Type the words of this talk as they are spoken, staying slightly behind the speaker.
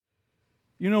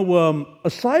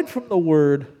Aside from the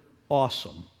word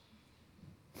awesome,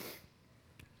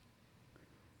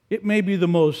 it may be the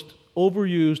most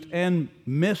overused and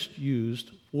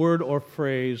misused word or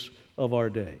phrase of our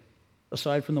day,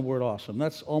 aside from the word awesome.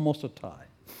 That's almost a tie.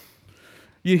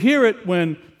 You hear it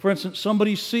when, for instance,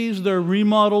 somebody sees their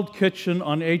remodeled kitchen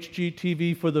on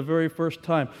HGTV for the very first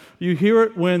time. You hear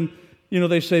it when,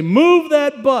 they say, move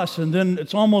that bus, and then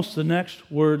it's almost the next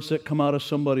words that come out of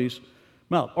somebody's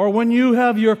mouth. Or when you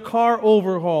have your car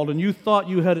overhauled and you thought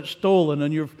you had it stolen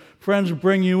and your friends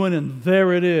bring you in and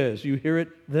there it is. You hear it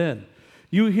then.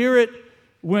 You hear it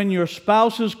when your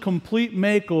spouse's complete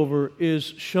makeover is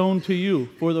shown to you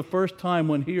for the first time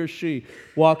when he or she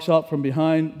walks out from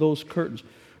behind those curtains.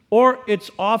 Or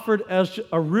it's offered as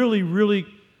a really, really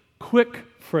quick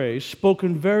phrase,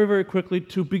 spoken very, very quickly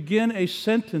to begin a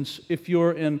sentence if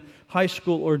you're in high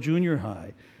school or junior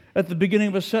high. At the beginning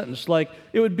of a sentence, like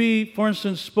it would be, for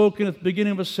instance, spoken at the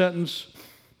beginning of a sentence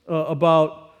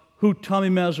about who Tommy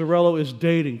Mazzarello is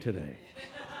dating today.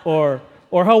 Or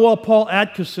how well Paul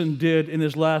Atkinson did in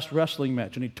his last wrestling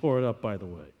match, and he tore it up, by the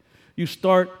way. You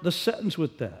start the sentence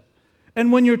with that.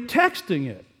 And when you're texting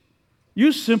it,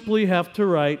 you simply have to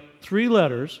write 3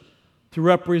 letters to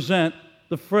represent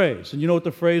the phrase. And you know what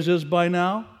the phrase is by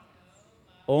now?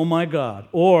 Oh my God.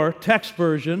 Or text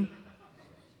version,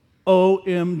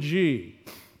 OMG.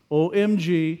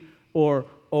 OMG or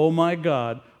oh my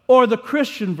God. Or the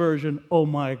Christian version, oh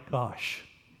my gosh.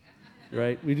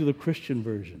 Right? We do the Christian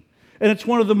version. And it's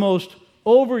one of the most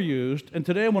overused, and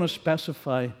today I want to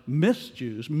specify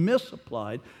misused,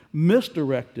 misapplied,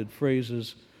 misdirected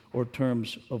phrases or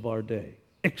terms of our day,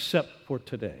 except for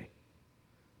today.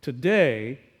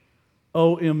 Today,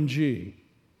 OMG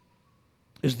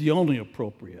is the only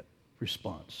appropriate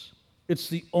response. It's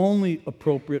the only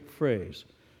appropriate phrase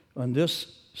on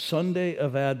this Sunday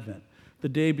of Advent, the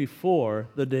day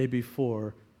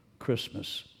before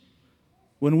Christmas.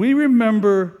 When we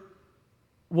remember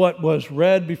what was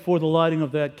read before the lighting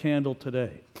of that candle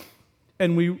today,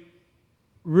 and we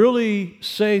really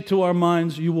say to our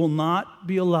minds, you will not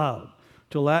be allowed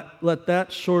to let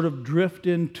that sort of drift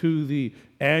into the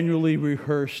annually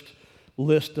rehearsed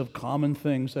list of common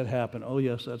things that happen. Oh,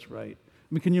 yes, that's right.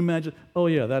 I mean, can you imagine? Oh,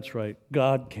 yeah, that's right.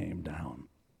 God came down.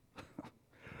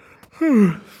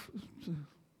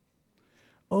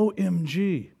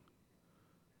 OMG.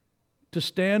 To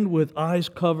stand with eyes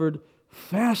covered,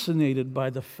 fascinated by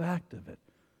the fact of it.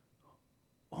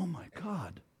 Oh, my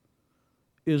God.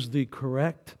 Is the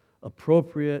correct,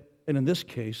 appropriate, and in this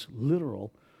case,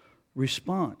 literal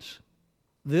response.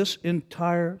 This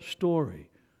entire story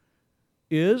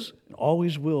is, and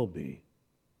always will be,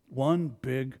 one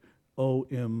big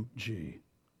OMG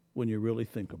when you really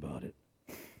think about it.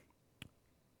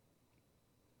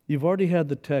 You've already had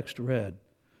the text read.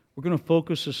 We're going to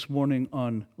focus this morning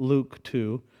on Luke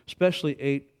 2, especially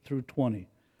 8 through 20.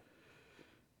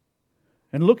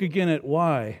 And look again at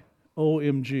why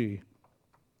OMG.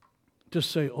 To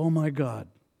say, oh my God,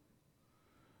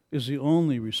 is the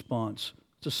only response.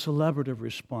 It's a celebrative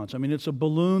response. I mean, it's a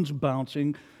balloons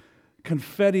bouncing,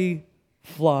 confetti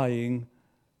flying,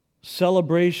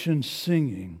 celebration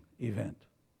singing event.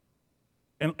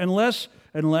 And unless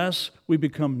we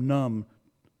become numb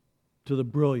to the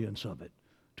brilliance of it,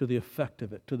 to the effect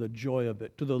of it, to the joy of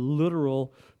it, to the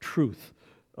literal truth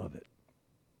of it.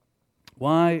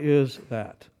 Why is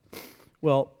that?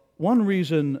 Well, one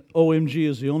reason OMG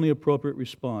is the only appropriate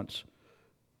response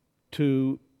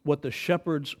to what the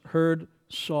shepherds heard,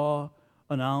 saw,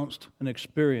 announced, and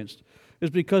experienced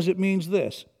is because it means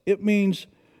this. It means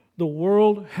the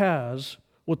world has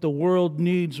what the world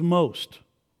needs most,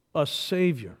 a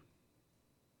Savior.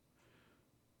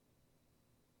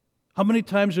 How many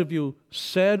times have you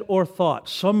said or thought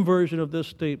some version of this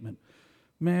statement?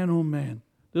 Man, oh man,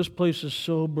 this place is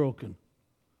so broken.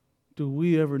 Do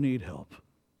we ever need help?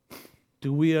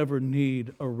 Do we ever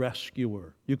need a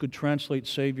rescuer? You could translate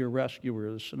Savior,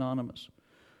 rescuer as synonymous.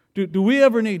 Do we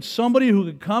ever need somebody who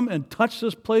could come and touch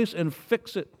this place and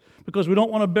fix it? Because we don't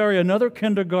want to bury another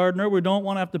kindergartner. We don't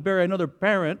want to have to bury another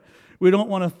parent. We don't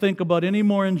want to think about any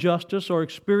more injustice or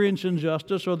experience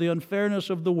injustice or the unfairness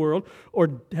of the world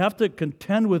or have to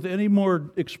contend with any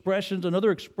more expressions, another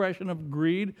expression of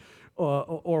greed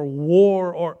or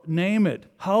war or name it.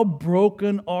 How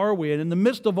broken are we? And in the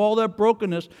midst of all that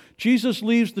brokenness, Jesus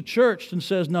leaves the church and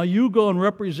says, now you go and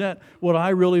represent what I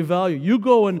really value. You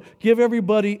go and give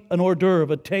everybody an hors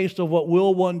d'oeuvre, a taste of what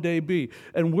will one day be.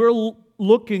 And we're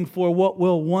looking for what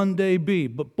will one day be.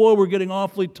 But boy, we're getting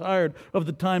awfully tired of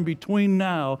the time between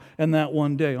now and that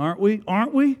one day, aren't we?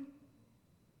 Aren't we?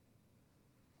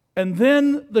 And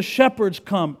then the shepherds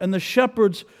come, and the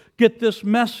shepherds get this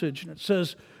message, and it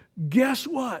says, guess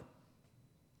what?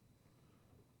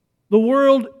 The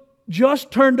world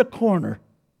just turned a corner.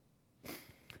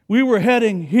 We were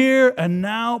heading here, and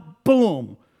now,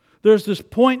 boom, there's this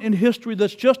point in history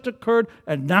that's just occurred,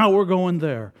 and now we're going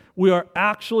there. We are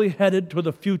actually headed to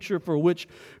the future for which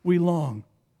we long.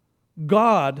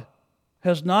 God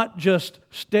has not just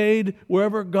stayed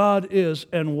wherever God is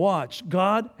and watched.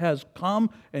 God has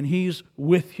come, and He's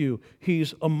with you.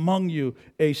 He's among you.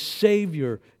 A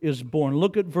Savior is born.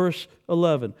 Look at verse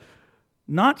 11.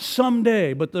 Not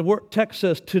someday, but the text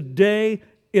says, today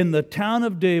in the town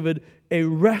of David, a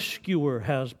rescuer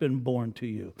has been born to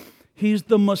you. He's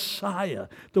the Messiah,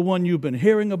 the one you've been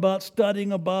hearing about,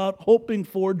 studying about, hoping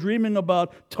for, dreaming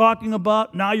about, talking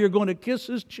about. Now you're going to kiss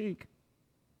His cheek.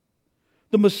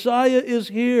 The Messiah is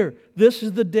here. This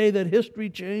is the day that history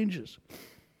changes.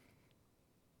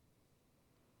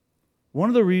 One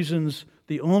of the reasons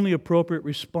the only appropriate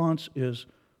response is,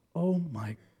 oh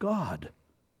my God.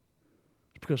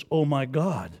 It's because, oh my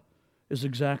God, is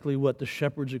exactly what the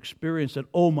shepherds experienced, and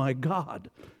oh my God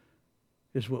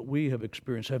is what we have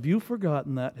experienced. Have you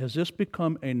forgotten that? Has this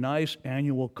become a nice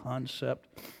annual concept?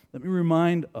 Let me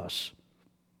remind us,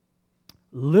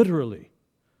 literally,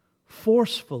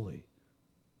 forcefully,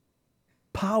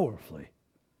 powerfully,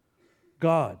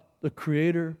 God, the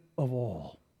Creator of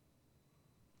all,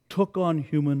 took on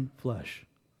human flesh,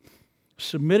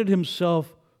 submitted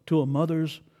Himself to a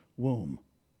mother's womb,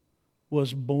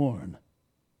 was born,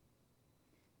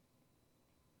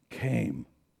 came,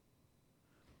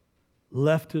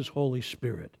 left His Holy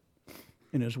Spirit,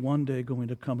 and is one day going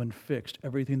to come and fix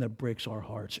everything that breaks our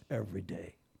hearts every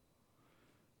day.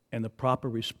 And the proper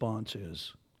response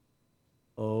is,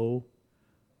 oh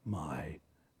my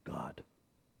God.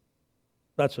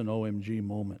 That's an OMG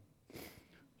moment.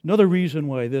 Another reason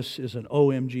why this is an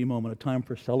OMG moment, a time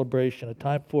for celebration, a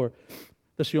time for,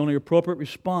 that's the only appropriate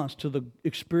response to the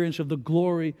experience of the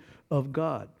glory of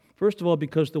God. First of all,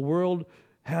 because the world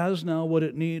has now what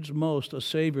it needs most, a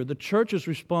Savior. The church's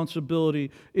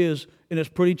responsibility is, and it's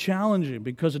pretty challenging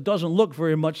because it doesn't look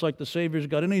very much like the Savior's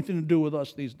got anything to do with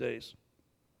us these days.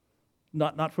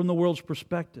 Not from the world's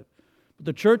perspective. But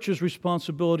the church's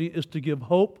responsibility is to give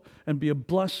hope and be a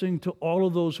blessing to all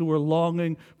of those who are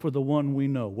longing for the one we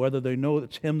know, whether they know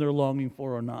it's Him they're longing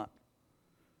for or not.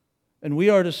 And we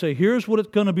are to say, here's what it's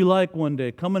going to be like one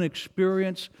day. Come and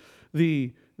experience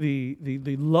the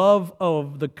love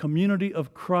of the community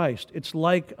of Christ. It's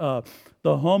like the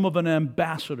home of an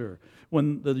ambassador.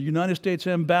 When the United States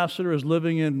ambassador is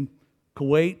living in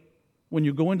Kuwait, when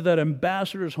you go into that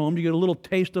ambassador's home, you get a little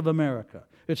taste of America.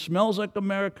 It smells like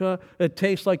America. It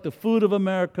tastes like the food of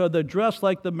America. They're dressed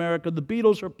like America. The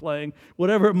Beatles are playing,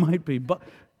 whatever it might be. But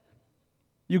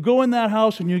you go in that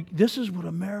house and this is what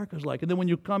America's like. And then when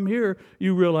you come here,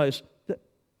 you realize that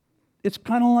it's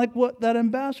kind of like what that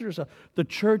ambassador said. The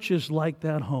church is like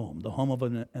that home, the home of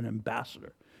an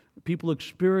ambassador. People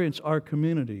experience our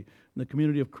community, the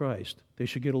community of Christ. They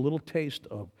should get a little taste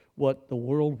of what the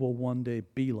world will one day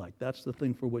be like. That's the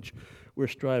thing for which we're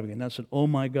striving. And that's an oh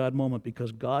my God moment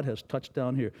because God has touched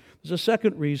down here. There's a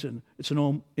second reason it's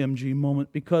an OMG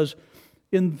moment because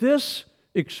in this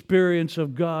experience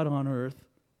of God on earth,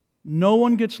 no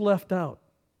one gets left out.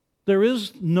 There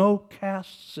is no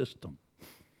caste system.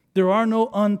 There are no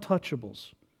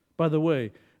untouchables. By the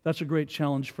way, that's a great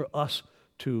challenge for us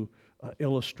to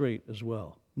illustrate as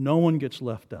well. No one gets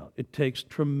left out. It takes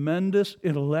tremendous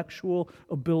intellectual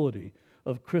ability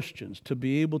of Christians to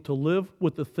be able to live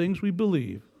with the things we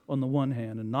believe on the one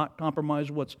hand and not compromise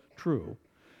what's true,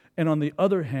 and on the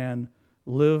other hand,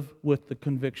 live with the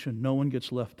conviction no one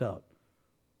gets left out.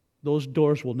 Those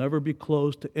doors will never be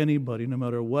closed to anybody, no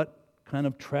matter what kind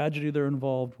of tragedy they're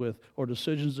involved with or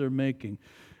decisions they're making.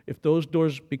 If those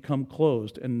doors become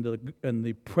closed and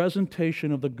the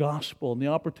presentation of the gospel and the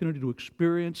opportunity to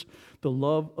experience the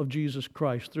love of Jesus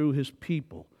Christ through His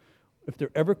people, if they're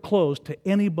ever closed to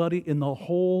anybody in the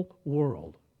whole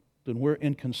world, then we're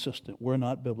inconsistent. We're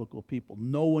not biblical people.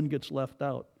 No one gets left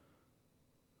out.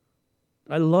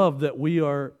 I love that we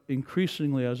are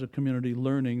increasingly as a community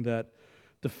learning that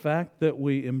the fact that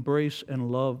we embrace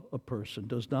and love a person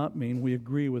does not mean we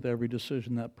agree with every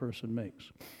decision that person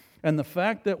makes. And the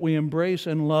fact that we embrace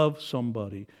and love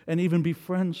somebody and even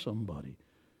befriend somebody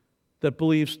that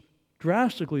believes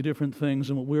drastically different things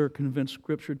than what we're convinced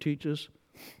Scripture teaches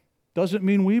doesn't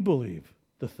mean we believe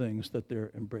the things that they're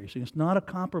embracing. It's not a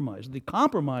compromise. The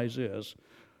compromise is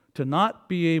to not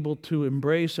be able to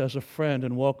embrace as a friend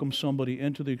and welcome somebody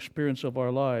into the experience of our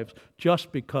lives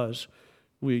just because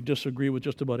We disagree with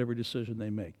just about every decision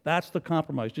they make. That's the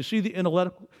compromise. Do you see the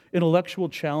intellectual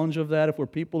challenge of that if we're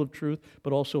people of truth,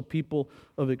 but also people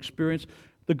of experience?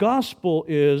 The gospel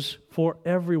is for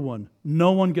everyone.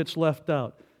 No one gets left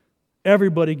out.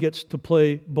 Everybody gets to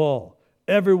play ball.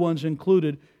 Everyone's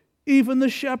included, even the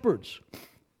shepherds.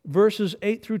 Verses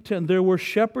 8 through 10, there were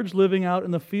shepherds living out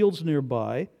in the fields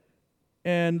nearby,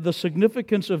 and the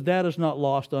significance of that is not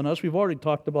lost on us. We've already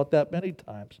talked about that many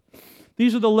times.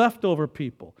 These are the leftover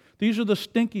people. These are the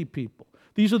stinky people.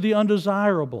 These are the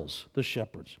undesirables, the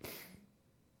shepherds.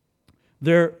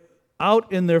 They're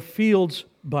out in their fields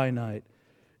by night.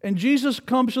 And Jesus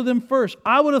comes to them first.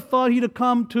 I would have thought he'd have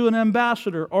come to an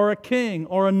ambassador or a king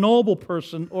or a noble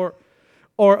person or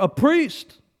a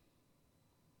priest.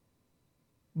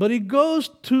 But he goes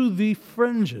to the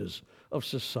fringes of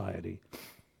society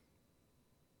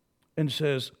and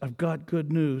says, I've got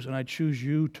good news and I choose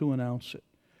you to announce it.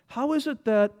 How is it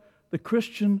that the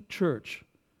Christian church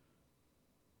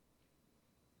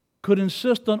could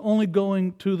insist on only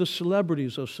going to the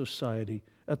celebrities of society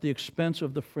at the expense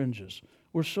of the fringes?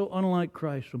 We're so unlike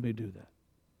Christ when we do that.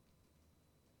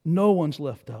 No one's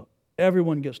left out.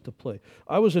 Everyone gets to play.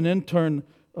 I was an intern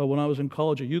when I was in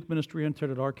college, a youth ministry intern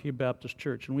at Arcade Baptist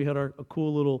Church, and we had a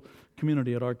cool little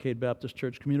community at Arcade Baptist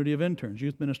Church, community of interns,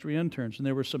 youth ministry interns, and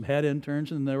there were some head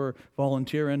interns, and there were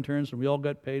volunteer interns, and we all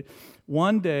got paid.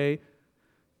 One day,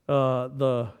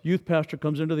 the youth pastor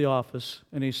comes into the office,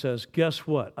 and he says, guess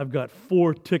what? I've got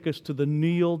 4 tickets to the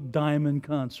Neil Diamond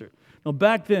concert. Now,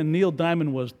 back then, Neil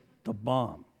Diamond was the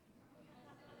bomb.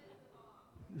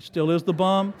 He still is the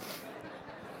bomb.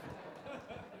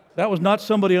 That was not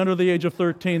somebody under the age of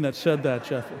 13 that said that,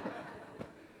 Jeffy.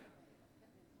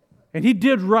 And he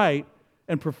did write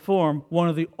and perform one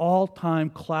of the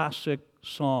all-time classic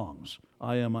songs,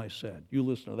 I Am, I Said. You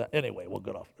listen to that. Anyway, we'll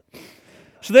get off it.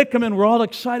 So they come in, we're all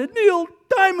excited. Neil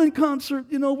Diamond concert.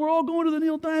 You know, we're all going to the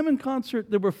Neil Diamond concert.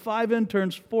 There were 5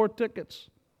 interns, 4 tickets.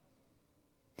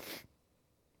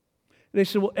 They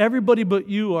said, well, everybody but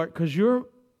you are, because you're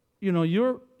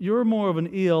more of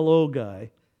an ELO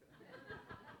guy.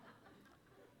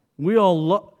 We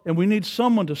all and we need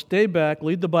someone to stay back,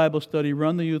 lead the Bible study,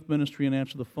 run the youth ministry, and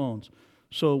answer the phones.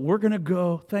 So we're going to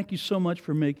go. Thank you so much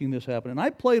for making this happen. And I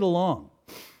played along,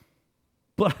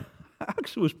 but I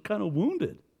actually was kind of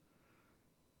wounded.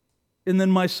 And then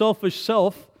my selfish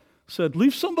self said,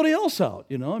 leave somebody else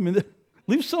out,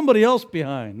 leave somebody else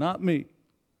behind, not me.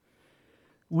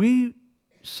 We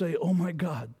say, oh my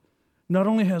God, not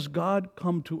only has God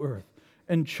come to earth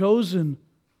and chosen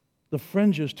the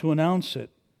fringes to announce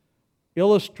it,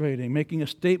 illustrating, making a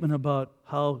statement about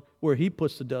where he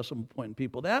puts the decimal point in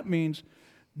people. That means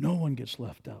no one gets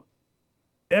left out.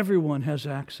 Everyone has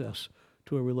access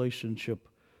to a relationship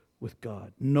with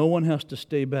God. No one has to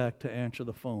stay back to answer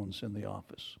the phones in the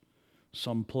office.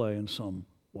 Some play and some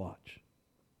watch.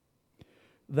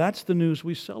 That's the news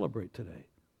we celebrate today.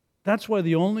 That's why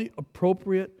the only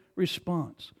appropriate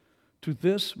response to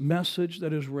this message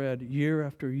that is read year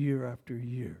after year after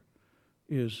year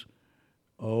is,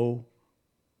 oh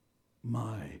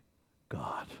my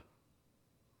God.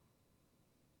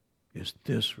 Is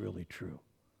this really true?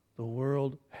 The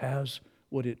world has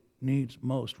what it needs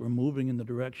most. We're moving in the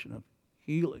direction of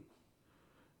healing.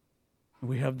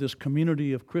 We have this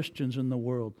community of Christians in the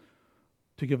world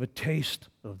to give a taste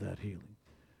of that healing.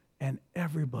 And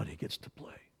everybody gets to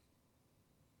play.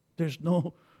 There's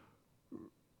no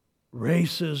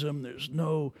racism. There's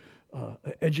no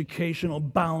educational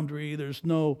boundary. There's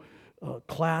no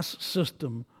class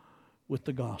system with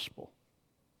the gospel.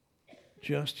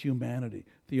 Just humanity.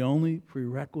 The only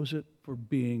prerequisite for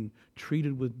being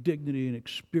treated with dignity and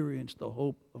experience the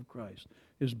hope of Christ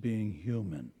is being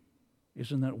human.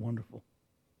 Isn't that wonderful?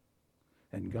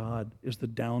 And God is the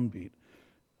downbeat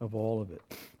of all of it.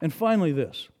 And finally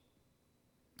this.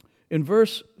 In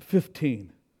verse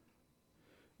 15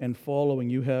 and following,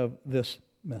 you have this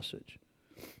message.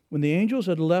 When the angels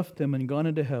had left them and gone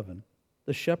into heaven,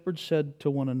 the shepherds said to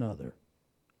one another,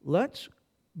 let's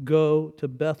go to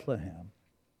Bethlehem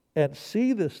and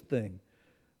see this thing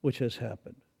which has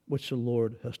happened, which the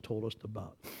Lord has told us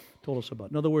about.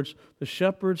 In other words, the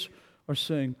shepherds are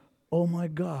saying, oh my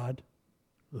God,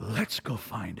 let's go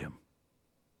find him.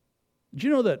 Do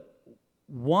you know that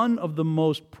one of the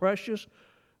most precious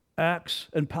acts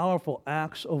and powerful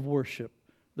acts of worship,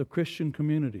 the Christian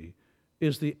community,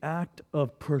 is the act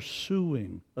of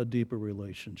pursuing a deeper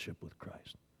relationship with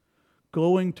Christ.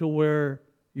 Going to where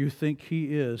you think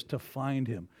he is to find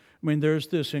him. I mean, there's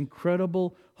this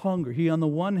incredible hunger. He, on the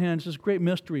one hand, is this great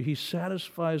mystery. He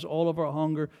satisfies all of our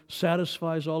hunger,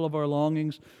 satisfies all of our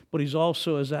longings, but he's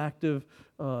also as active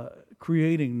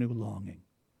creating new longing.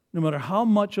 No matter how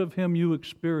much of Him you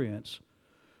experience,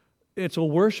 it's a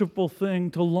worshipful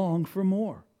thing to long for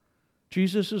more.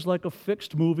 Jesus is like a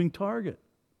fixed moving target.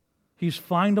 He's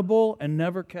findable and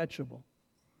never catchable.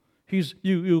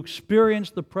 You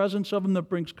experience the presence of Him that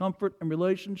brings comfort and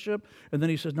relationship, and then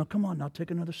He says, now come on, now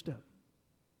take another step.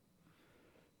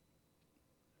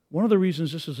 One of the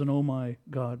reasons this is an oh my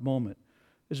God moment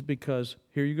is because,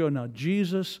 here you go now,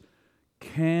 Jesus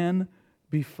can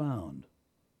be found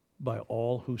by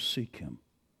all who seek Him.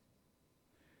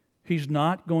 He's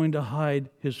not going to hide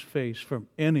His face from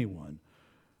anyone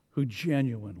who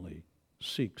genuinely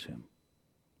seeks Him.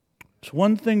 It's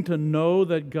one thing to know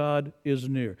that God is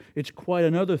near. It's quite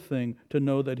another thing to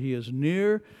know that He is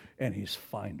near and He's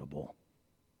findable.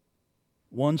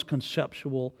 One's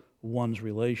conceptual, one's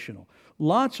relational.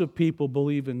 Lots of people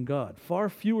believe in God. Far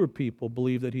fewer people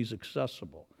believe that He's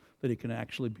accessible, that He can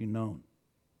actually be known.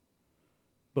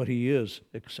 But He is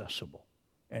accessible,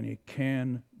 and He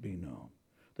can be known.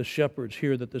 The shepherds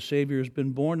hear that the Savior has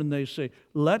been born, and they say,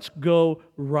 let's go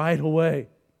right away.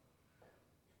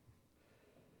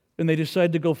 And they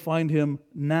decide to go find Him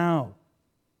now.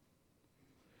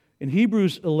 In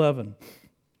Hebrews 11,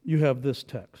 you have this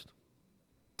text.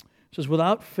 It says,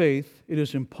 without faith, it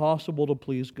is impossible to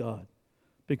please God,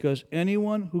 because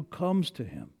anyone who comes to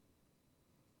Him,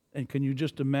 and can you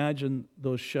just imagine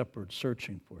those shepherds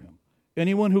searching for Him?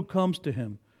 Anyone who comes to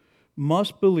Him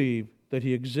must believe that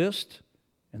He exists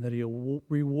and that He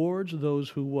rewards those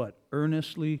who what?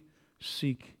 Earnestly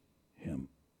seek Him.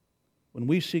 When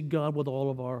we seek God with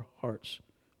all of our hearts,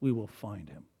 we will find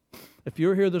Him. If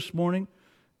you're here this morning,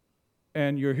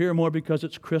 and you're here more because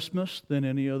it's Christmas than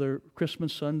any other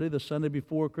Christmas Sunday, the Sunday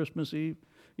before Christmas Eve,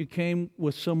 you came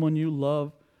with someone you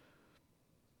love,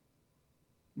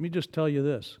 let me just tell you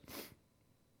this.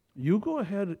 You go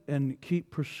ahead and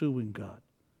keep pursuing God.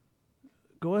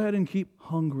 Go ahead and keep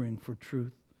hungering for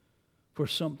truth, for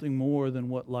something more than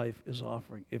what life is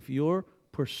offering. If you're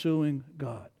pursuing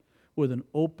God with an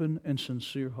open and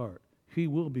sincere heart, He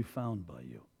will be found by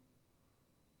you.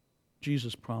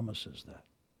 Jesus promises that.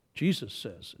 Jesus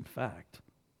says, in fact,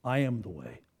 I am the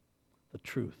way, the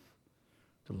truth,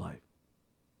 the life.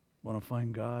 Want to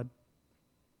find God?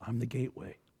 I'm the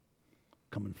gateway.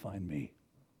 Come and find me.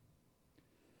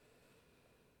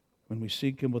 When we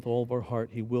seek Him with all of our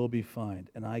heart, He will be found.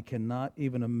 And I cannot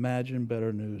even imagine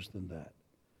better news than that.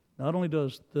 Not only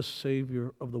does this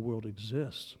Savior of the world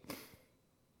exist,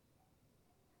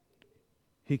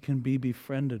 He can be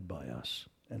befriended by us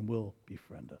and will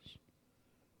befriend us.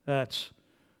 That's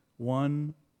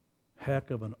one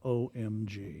heck of an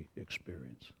OMG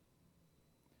experience.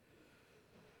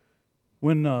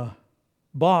 When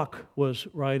Bach was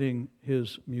writing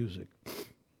his music,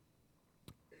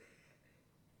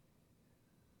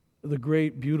 the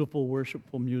great, beautiful,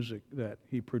 worshipful music that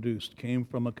he produced came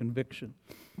from a conviction.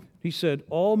 He said,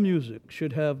 all music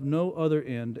should have no other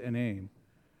end and aim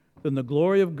than the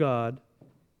glory of God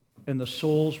and the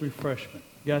soul's refreshment.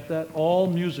 Got that? All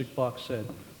music, Bach said,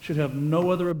 should have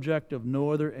no other objective, no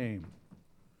other aim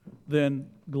than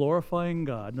glorifying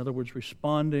God, in other words,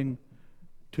 responding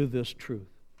to this truth,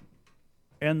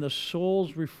 and the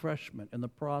soul's refreshment in the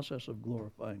process of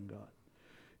glorifying God.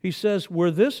 He says,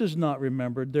 where this is not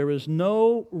remembered, there is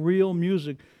no real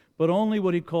music, but only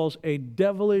what he calls a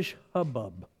devilish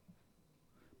hubbub.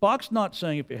 Bach's not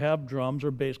saying if you have drums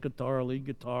or bass guitar or lead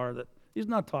guitar, that he's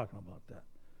not talking about that.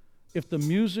 If the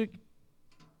music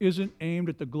isn't aimed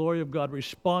at the glory of God,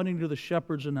 responding to the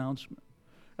shepherd's announcement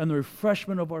and the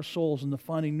refreshment of our souls and the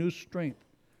finding new strength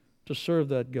to serve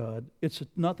that God, it's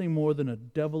nothing more than a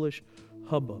devilish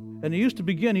hubbub. And he used to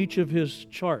begin each of his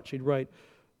charts. He'd write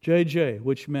JJ,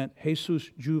 which meant Jesus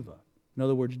Juva. In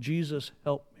other words, Jesus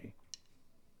help me.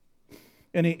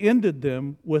 And he ended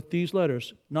them with these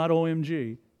letters, not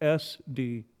OMG,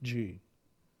 SDG.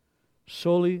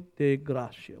 Soli Deo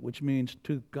Gratia, which means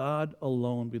to God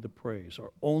alone be the praise,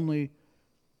 or only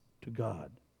to God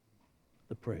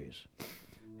the praise.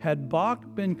 Had Bach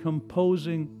been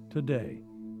composing today,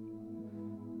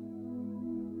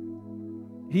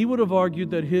 he would have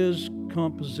argued that his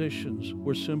compositions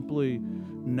were simply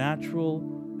natural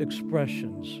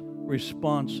expressions,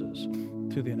 responses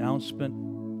to the announcement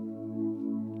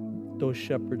those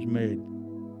shepherds made.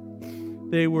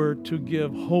 They were to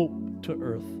give hope to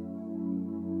earth,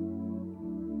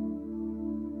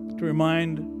 to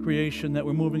remind creation that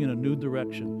we're moving in a new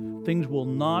direction. Things will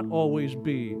not always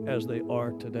be as they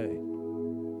are today.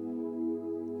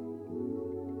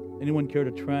 Anyone care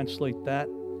to translate that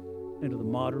into the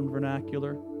modern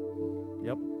vernacular?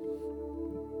 Yep.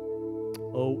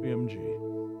 OMG.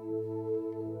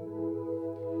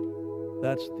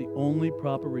 That's the only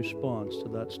proper response to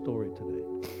that story today.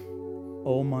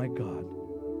 Oh my God.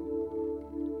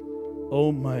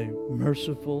 Oh my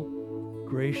merciful,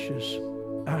 gracious,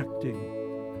 acting,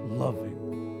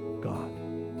 loving God.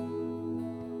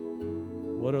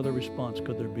 What other response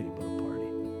could there be but a party?